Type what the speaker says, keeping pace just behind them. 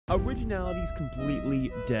Originality's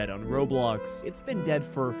completely dead on Roblox. It's been dead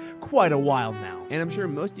for quite a while now, and I'm sure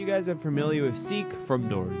most of you guys are familiar with Seek from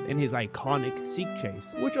Doors and his iconic Seek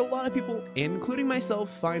chase, which a lot of people, including myself,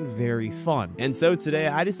 find very fun. And so today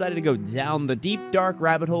I decided to go down the deep dark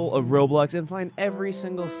rabbit hole of Roblox and find every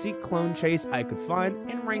single Seek clone chase I could find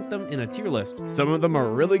and rank them in a tier list. Some of them are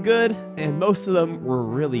really good, and most of them were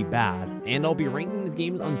really bad. And I'll be ranking these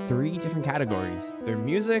games on 3 different categories: their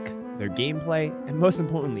music, their gameplay, and most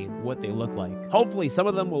importantly, what they look like. Hopefully some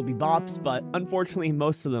of them will be bops, but unfortunately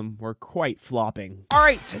most of them were quite flopping.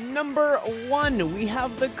 Alright, number 1, we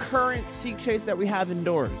have the current Seek chase that we have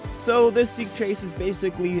indoors. So this Seek chase is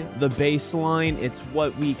basically the baseline. It's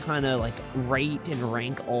what we kind of like rate and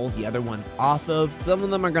rank all the other ones off of. Some of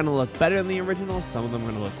them are going to look better than the original, some of them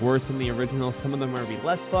are going to look worse than the original, some of them are going to be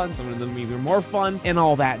less fun, some of them will be more fun, and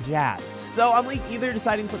all that jazz. So I'm like either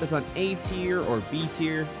deciding to put this on A tier or B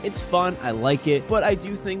tier. It's fun, I like it, but I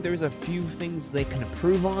do think there's a few things they can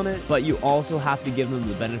improve on it, but you also have to give them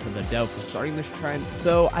the benefit of the doubt for starting this trend.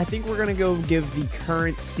 So I think we're gonna go give the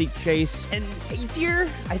current Seek chase an A tier.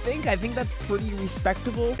 I think that's pretty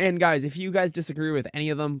respectable. And guys, if you guys disagree with any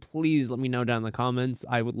of them, please let me know down in the comments.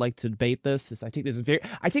 I would like to debate this. I take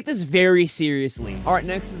this very seriously. All right,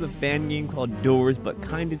 next is a fan game called Doors, but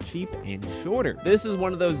kind of cheap and shorter. This is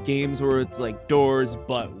one of those games where it's like Doors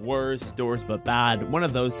but worse, Doors but bad, one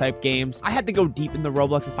of those type games. I had to go deep into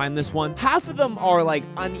Roblox to find this one. Half of them are like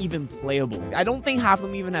uneven playable. I don't think half of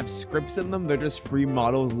them even have scripts in them. They're just free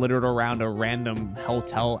models littered around a random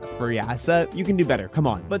hotel free asset. You can do better, come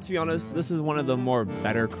on. But to be honest, this is one of the more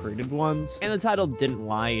better created ones. And the title didn't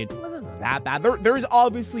lie, it wasn't that bad. There's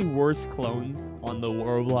obviously worse clones on the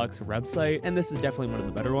Roblox website, and this is definitely one of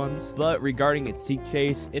the better ones. But regarding its Seek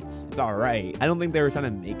chase, it's alright. I don't think they were trying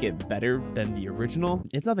to make it better than the original.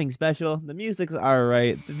 It's nothing special. The music's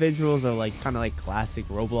alright. The visuals are like kind of like classic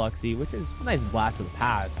Robloxy, which is a nice blast of the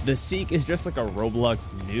past. The Seek is just like a Roblox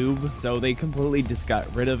noob, so they completely just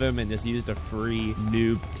got rid of him and just used a free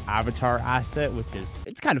noob avatar asset, which is,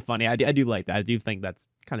 it's kind of funny. I do like that. I do think that's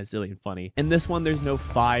kind of silly and funny. In this one, there's no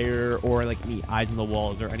fire or like any eyes on the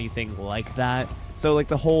walls or anything like that. So like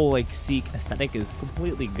the whole like Seek aesthetic is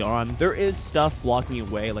completely gone. There is stuff blocking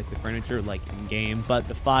away like the furniture like in game, but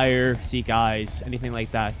the fire, Seek eyes, anything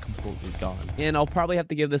like that, completely gone. And I'll probably have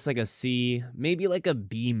to give this like a C, maybe like a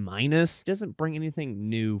B minus. Doesn't bring anything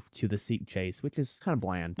new to the Seek chase, which is kind of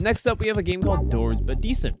bland. Next up, we have a game called Doors but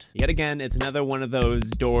Decent. Yet again, it's another one of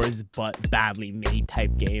those Doors but badly made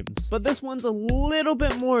type games. But this one's a little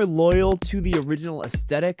bit more loyal to the original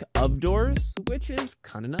aesthetic of Doors, which is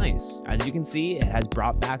kind of nice. As you can see, it has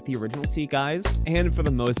brought back the original Seek eyes, and for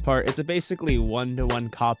the most part, it's a basically one-to-one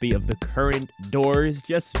copy of the current Doors,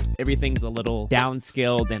 just everything's a little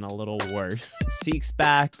downscaled and a little worse. Seek's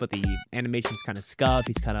back, but the animation's kind of scuffed.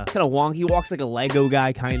 He's kind of wonky. He walks like a Lego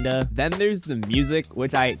guy, kinda. Then there's the music,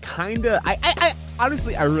 which I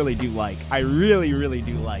honestly, I really do like. I really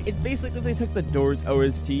do like. It's basically if they took the Doors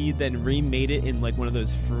OST, then remade it in like one of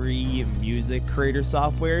those free music creator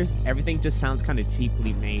softwares. Everything just sounds kind of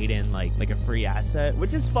cheaply made and like a free asset,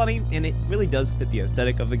 which is funny, and it really does fit the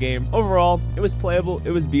aesthetic of the game. Overall, it was playable,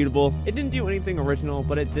 it was beatable. It didn't do anything original,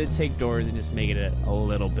 but it did take Doors and just make it a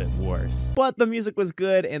little bit worse. But the music was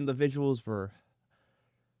good, and the visuals were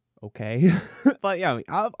okay. But yeah,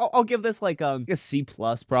 I'll give this like a C+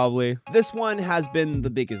 probably. This one has been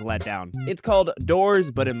the biggest letdown. It's called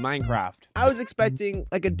Doors but in Minecraft. I was expecting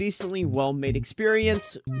like a decently well-made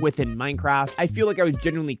experience within Minecraft. I feel like I was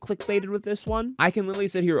genuinely clickbaited with this one. I can literally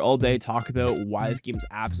sit here all day talk about why this game's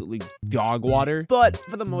absolutely dog water, but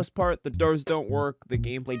for the most part, the doors don't work, the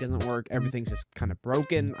gameplay doesn't work, everything's just kind of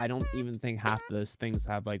broken. I don't even think half those things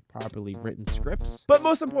have like properly written scripts. But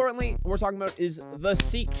most importantly, what we're talking about is the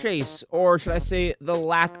Seek chase, or should I say the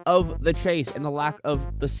lack of the chase and the lack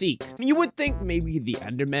of the Seek. You would think maybe the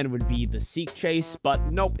Enderman would be the Seek chase,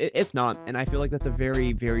 but nope, it's not, and I feel like that's a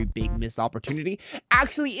very big missed opportunity.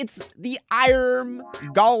 Actually, it's the Iron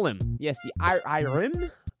Golem. Yes, the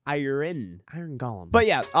Iron Golem. But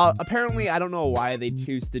yeah, apparently I don't know why they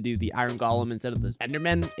choose to do the Iron Golem instead of the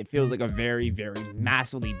Enderman. It feels like a very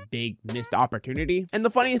massively big missed opportunity. And the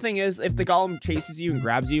funny thing is, if the Golem chases you and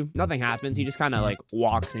grabs you, nothing happens. He just kind of like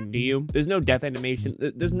walks into you. There's no death animation.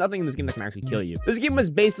 There's nothing in this game that can actually kill you. This game was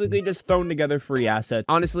basically just thrown together free asset.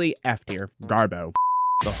 Honestly, F tier. Garbo.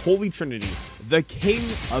 The Holy Trinity, the king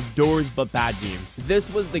of Doors but bad games. This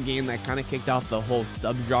was the game that kind of kicked off the whole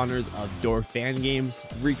subgenres of Door fan games,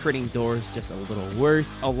 recreating Doors just a little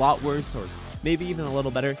worse, a lot worse, or maybe even a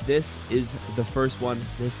little better. This is the first one.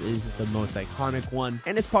 This is the most iconic one,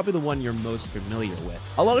 and it's probably the one you're most familiar with.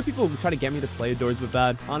 A lot of people try to get me to play Doors but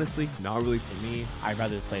bad. Honestly, not really for me. I'd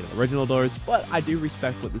rather play the original Doors, but I do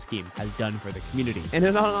respect what this game has done for the community. And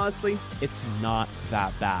honestly, it's not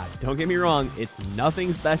that bad. Don't get me wrong, it's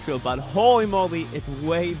nothing special, but holy moly, it's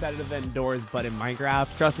way better than Doors but in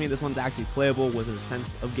Minecraft. Trust me, this one's actually playable with a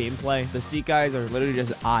sense of gameplay. The Seek guys are literally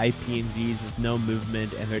just PNGs with no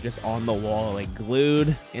movement, and they're just on the wall like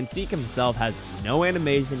glued. And Seek himself has no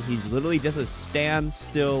animation. He's literally just a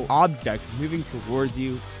standstill object moving towards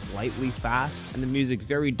you slightly fast, and the music's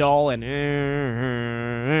very dull and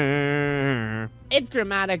it's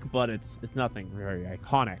dramatic, but it's nothing very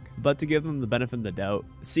iconic. But to give them the benefit of the doubt,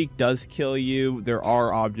 Seek does kill you. There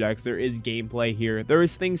are objects. There is gameplay here. There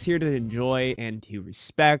is things here to enjoy and to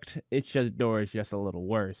respect. It's just Doors, just a little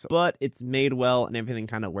worse. But it's made well, and everything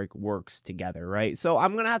kind of works together, right? So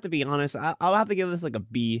I'm gonna have to be honest. I'll have to give this like a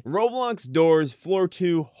B. Roblox Doors Floor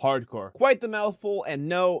 2 Hardcore. Quite the mouthful, and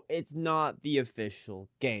no, it's not the official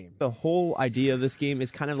game. The whole idea of this game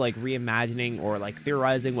is kind of like reimagining or like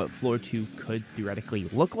theorizing what Floor 2 could theoretically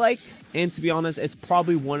look like. And to be honest, it's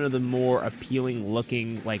probably one of the more appealing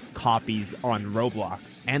looking like copies on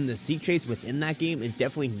Roblox. And the Seek chase within that game is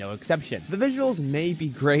definitely no exception. The visuals may be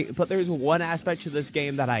great, but there's one aspect to this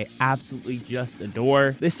game that I absolutely just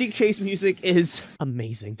adore. The Seek chase music is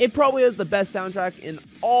amazing. It probably has the best soundtrack in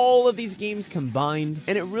all of these games combined,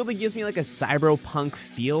 and it really gives me like a cyberpunk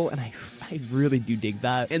feel, and I really do dig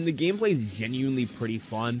that. And the gameplay is genuinely pretty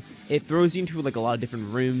fun. It throws you into like a lot of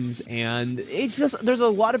different rooms, and it's just, there's a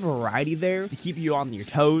lot of variety there to keep you on your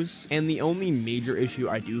toes. And the only major issue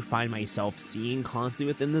I do find myself seeing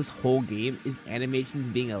constantly within this whole game is animations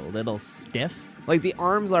being a little stiff. Like the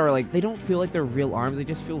arms are like, they don't feel like they're real arms, they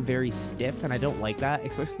just feel very stiff, and I don't like that,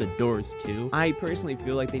 especially the Doors too. I personally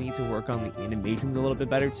feel like they need to work on the animations a little bit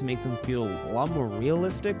better to make them feel a lot more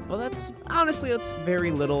realistic, but that's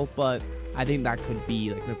very little, but I think that could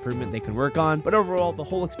be like an improvement they can work on. But overall, the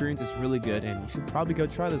whole experience is really good, and you should probably go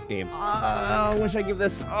try this game. What should I give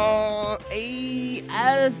this? A,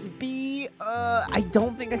 S, B? I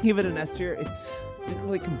don't think I can give it an S tier. Didn't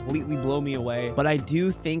really completely blow me away, but I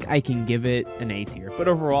do think I can give it an A tier. But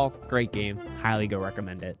overall, great game. Highly go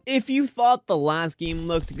recommend it. If you thought the last game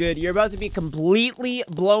looked good, you're about to be completely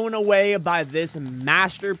blown away by this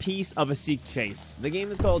masterpiece of a Seek chase. The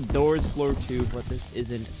game is called Doors Floor 2, but this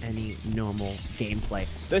isn't any normal gameplay.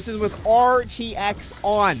 This is with RTX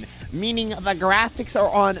on, meaning the graphics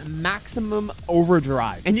are on maximum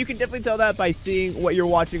overdrive. And you can definitely tell that by seeing what you're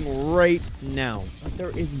watching right now. But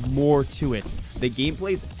there is more to it. The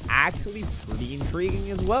gameplay is actually pretty intriguing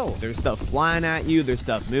as well. There's stuff flying at you, there's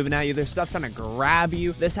stuff moving at you, there's stuff trying to grab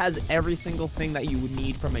you. This has every single thing that you would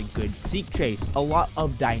need from a good Seek chase. A lot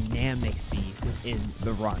of dynamicy within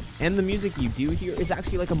the run. And the music you do hear is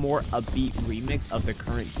actually like a more upbeat remix of the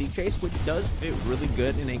current Seek chase, which does fit really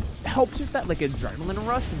good, and it helps with that like adrenaline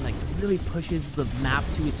rush and like really pushes the map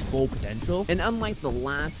to its full potential. And unlike the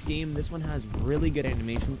last game, this one has really good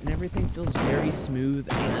animations, and everything feels very smooth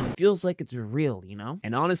and feels like it's real, you know?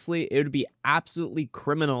 And honestly, it would be absolutely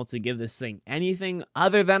criminal to give this thing anything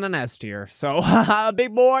other than an S tier. So,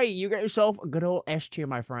 big boy, you got yourself a good old S tier,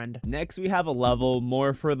 my friend. Next, we have a level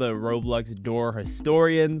more for the Roblox Door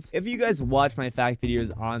historians. If you guys watch my fact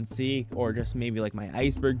videos on Seek, or just maybe like my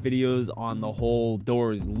iceberg videos on the whole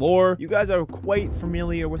Doors lore, you guys are quite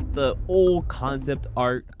familiar with the old concept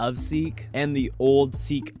art of Seek and the old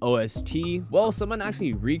Seek OST. Well, someone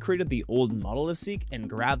actually recreated the old model of Seek and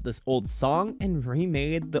grabbed this old song and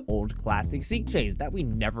remade the old classic Seek chase that we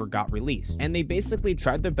never got released. And they basically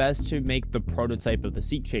tried their best to make the prototype of the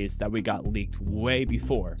Seek chase that we got leaked way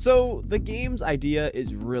before. So the game's idea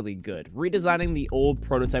is really good, redesigning the old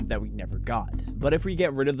prototype that we never got. But if we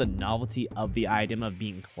get rid of the novelty of the item of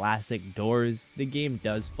being classic Doors, the game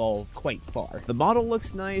does fall quite far. The model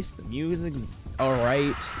looks nice, the music's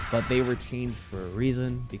alright, but they were changed for a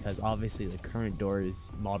reason, because obviously the current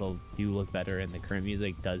Doors model do look better and the current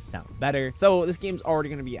music does sound better. So this game's already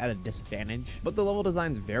going to be at a disadvantage, but the level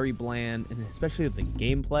design's very bland, and especially the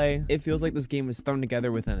gameplay, it feels like this game was thrown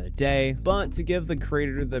together within a day. But to give the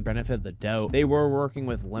creator the benefit of the doubt, they were working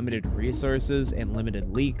with limited resources and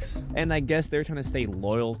limited leaks, and I guess they're trying to stay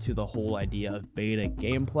loyal to the whole idea of beta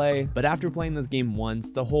gameplay. But after playing this game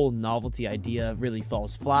once, the whole novelty idea really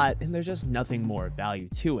falls flat, and there's just nothing more value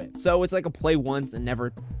to it. So it's like a play once and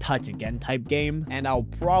never touch again type game, and I'll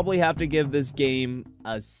probably have to give this game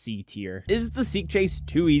a C tier. Is the Seek chase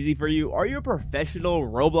too easy for you? Are you a professional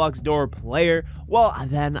Roblox Door player? Well,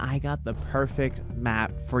 then I got the perfect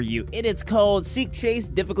map for you. It is called Seek Chase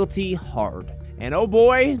Difficulty Hard. And oh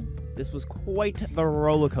boy, this was quite the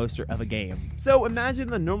roller coaster of a game. So imagine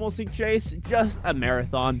the normal seek chase, just a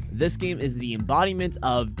marathon. This game is the embodiment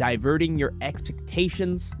of diverting your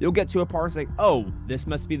expectations. You'll get to a part and say, oh, this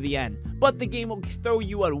must be the end. But the game will throw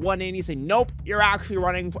you at 180 and say, nope, you're actually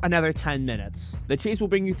running for another 10 minutes. The chase will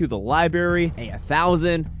bring you through the library, a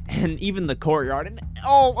 1000, and even the courtyard, and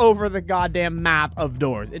all over the goddamn map of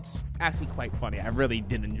doors. It's actually quite funny. I really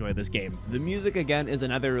did enjoy this game. The music, again, is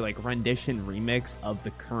another like rendition remix of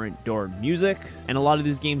the current door music, and a lot of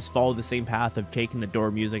these games follow the same path of taking the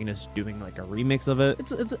door music and just doing like a remix of it.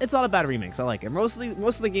 It's not a bad remix. I like it. Most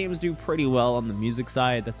of the games do pretty well on the music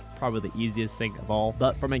side. That's probably the easiest thing of all.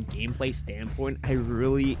 But from a gameplay standpoint, I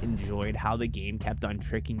really enjoyed how the game kept on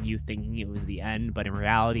tricking you, thinking it was the end, but in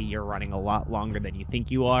reality, you're running a lot longer than you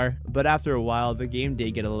think you are. But after a while, the game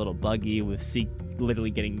did get a little buggy with Seek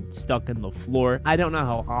literally getting stuck in the floor. I don't know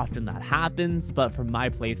how often that happens, but from my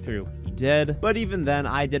playthrough, he did. But even then,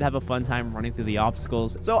 I did have a fun time running through the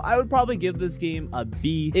obstacles, so I would probably give this game a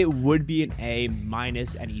B. It would be an A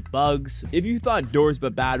minus any bugs. If you thought Doors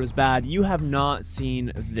But Bad was bad, you have not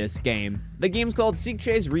seen this game. The game's called Seek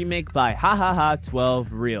Chase Remake by Hahaha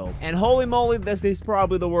 12 Real. And holy moly, this is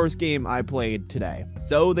probably the worst game I played today.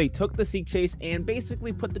 So they took the Seek Chase and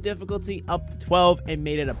basically put the difficulty up to 12 and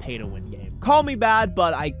made it a pay-to-win game. Call me bad,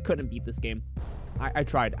 but I couldn't beat this game. I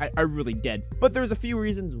tried. I really did. But there's a few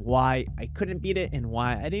reasons why I couldn't beat it and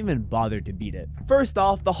why I didn't even bother to beat it. First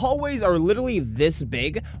off, the hallways are literally this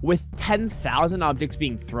big with 10,000 objects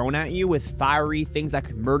being thrown at you with fiery things that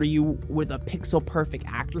could murder you with a pixel perfect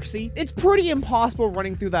accuracy. It's pretty impossible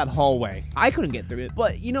running through that hallway. I couldn't get through it,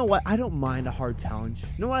 but you know what? I don't mind a hard challenge.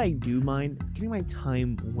 You know what I do mind? Getting my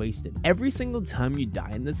time wasted. Every single time you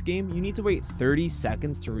die in this game, you need to wait 30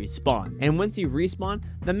 seconds to respawn. And once you respawn,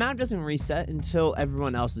 the map doesn't reset until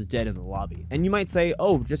everyone else is dead in the lobby. And you might say,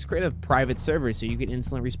 oh, just create a private server so you can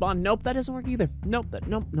instantly respawn. Nope, that doesn't work either. Nope.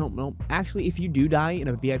 Actually, if you do die in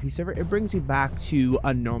a VIP server, it brings you back to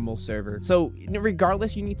a normal server. So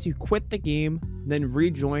regardless, you need to quit the game, then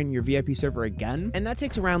rejoin your VIP server again. And that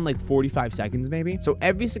takes around like 45 seconds maybe. So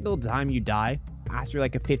every single time you die, after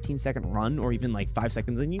like a 15-second run or even like 5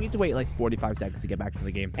 seconds, and you need to wait like 45 seconds to get back to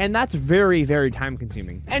the game. And that's very, very time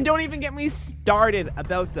consuming. And don't even get me started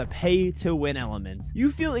about the pay to win elements.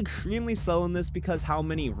 You feel extremely slow in this because how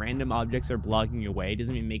many random objects are blocking your way. It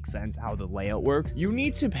doesn't even make sense how the layout works. You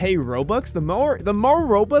need to pay Robux. The more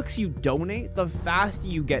Robux you donate, the faster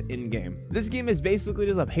you get in game. This game is basically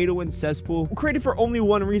just a pay to win cesspool created for only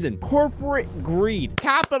one reason: corporate greed,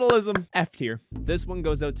 capitalism. F tier. This one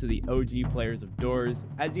goes out to the OG players of Doors.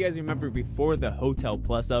 As you guys remember, before the Hotel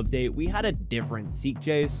Plus update, we had a different Seek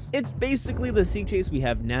Chase. It's basically the Seek Chase we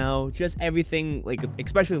have now, just everything, like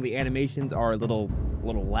especially the animations, are a little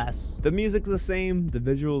less. The music's the same, the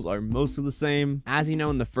visuals are mostly the same. As you know,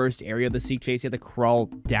 in the first area of the Seek Chase, you had to crawl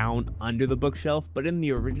down under the bookshelf, but in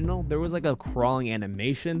the original, there was like a crawling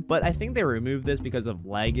animation, but I think they removed this because of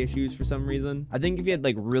lag issues for some reason. I think if you had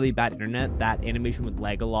like really bad internet, that animation would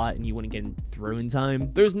lag a lot and you wouldn't get through in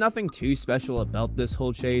time. There's nothing too special about this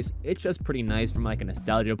whole chase. It's just pretty nice from like a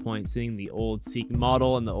nostalgia point, seeing the old Seek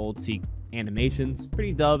model and the old Seek animations.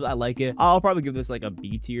 Pretty dubbed. I like it. I'll probably give this like a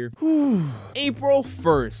B tier. April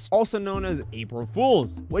 1st, also known as April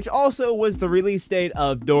Fools, which also was the release date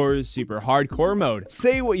of Doors Super Hardcore Mode.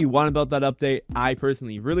 Say what you want about that update. I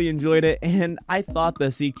personally really enjoyed it, and I thought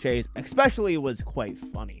the Seek chase especially was quite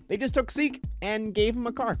funny. They just took Seek and gave him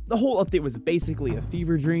a car. The whole update was basically a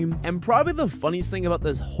fever dream, and probably the funniest thing about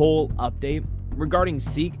this whole update regarding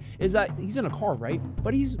Seek is that he's in a car, right?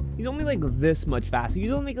 But he's only like this much faster.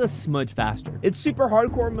 He's only like a smudge faster. It's super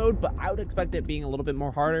hardcore mode, but I would expect it being a little bit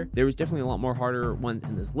more harder. There was definitely a lot more harder ones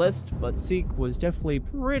in this list, but Seek was definitely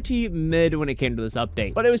pretty mid when it came to this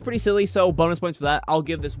update. But it was pretty silly, so bonus points for that. I'll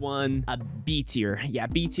give this one a B tier. Yeah,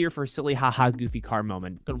 B tier for silly haha goofy car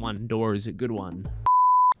moment. Good one, Doors, good one.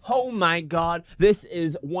 Oh my god, this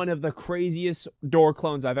is one of the craziest door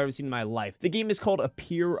clones I've ever seen in my life. The game is called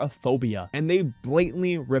Apeirophobia, and they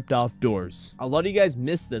blatantly ripped off Doors. A lot of you guys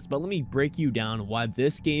missed this, but let me break you down why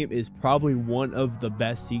this game is probably one of the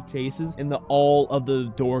best Seek chases in all of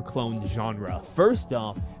the door clone genre. First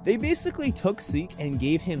off, they basically took Seek and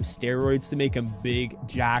gave him steroids to make him big,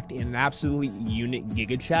 jacked, and an absolutely unit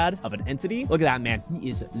giga chad of an entity. Look at that man, he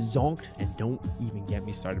is zonked, and don't even get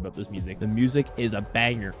me started about this music. The music is a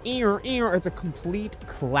banger. It's a complete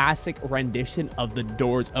classic rendition of the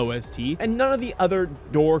Doors OST, and none of the other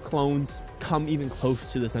Door clones come even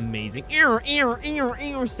close to this amazing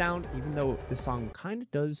sound, even though the song kind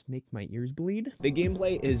of does make my ears bleed. The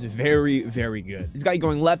gameplay is very, very good. It's got you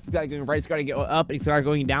going left, it's got you going right, it's got to go up, and it's got you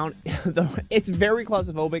going down. It's very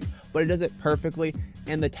claustrophobic, but it does it perfectly,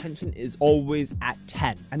 and the tension is always at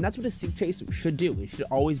 10. And that's what a seek chase should do. It should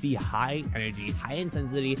always be high energy, high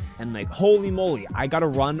intensity, and like, holy moly, I gotta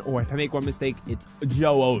run, or if I make one mistake, it's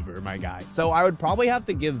Joe over, my guy. So I would probably have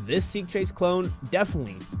to give this seek chase clone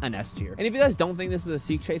definitely an S tier. And if you guys don't think this is a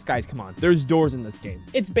seek chase, guys, come on. There's Doors in this game.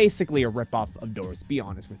 It's basically a ripoff of Doors. Be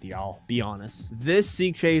honest with y'all. Be honest. This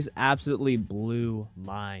seek chase absolutely blew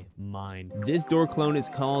my mind. This Door clone is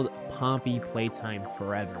called Pompey Playtime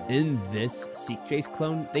Forever. In this seek chase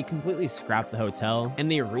clone, they completely scrapped the hotel and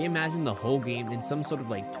they reimagined the whole game in some sort of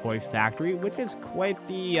like toy factory, which is quite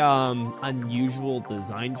the unusual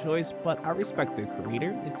design choice, but I respect the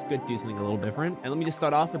creator. It's good to do something a little different. And let me just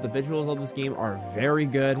start off with the visuals on this game are very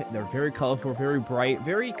good. They're very colorful, very bright,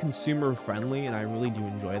 very consumer friendly, and I really do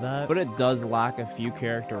enjoy that. But it does lack a few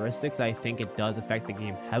characteristics. I think it does affect the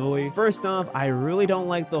game heavily. First off, I really don't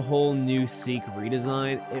like the whole new Seek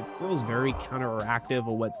redesign. It feels very counteractive of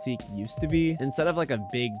what Seek used to be. Instead of like a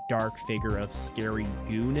big dark figure of scary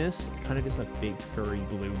goo-ness, it's kind of just a big furry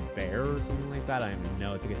blue bear or something like that. I don't even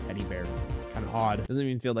know. It's like a teddy bear. It's kind of odd. It doesn't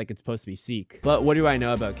even feel like it's supposed to be Seek. But what do I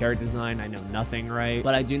know about character design? I know nothing, right?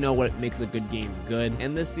 But I do know what makes a good game good,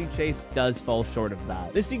 and this Seek chase does fall short of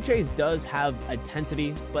that. This Seek chase does have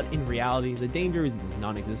intensity, but in reality, the danger is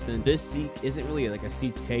non-existent. This Seek isn't really like a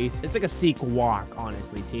Seek chase. It's like a Seek walk,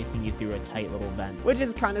 honestly, chasing you through a tight little vent, which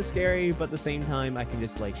is kind of scary, but at the same time, I can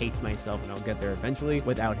just like pace myself and I'll get there eventually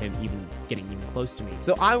without him even getting even close to me.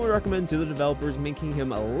 So I would recommend to the developers making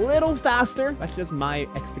him a little faster. That's just my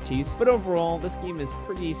expertise. But overall, this game is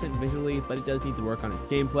pretty decent visually, but it does need to work on its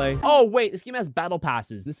gameplay. Oh wait, this game has battle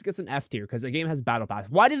passes. This gets an F tier because the game has battle pass.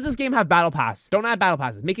 Why does this game have battle pass? Don't add battle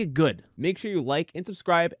passes. Make it good. Make sure you like and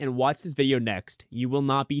subscribe and watch this video next. You will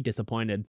not be disappointed.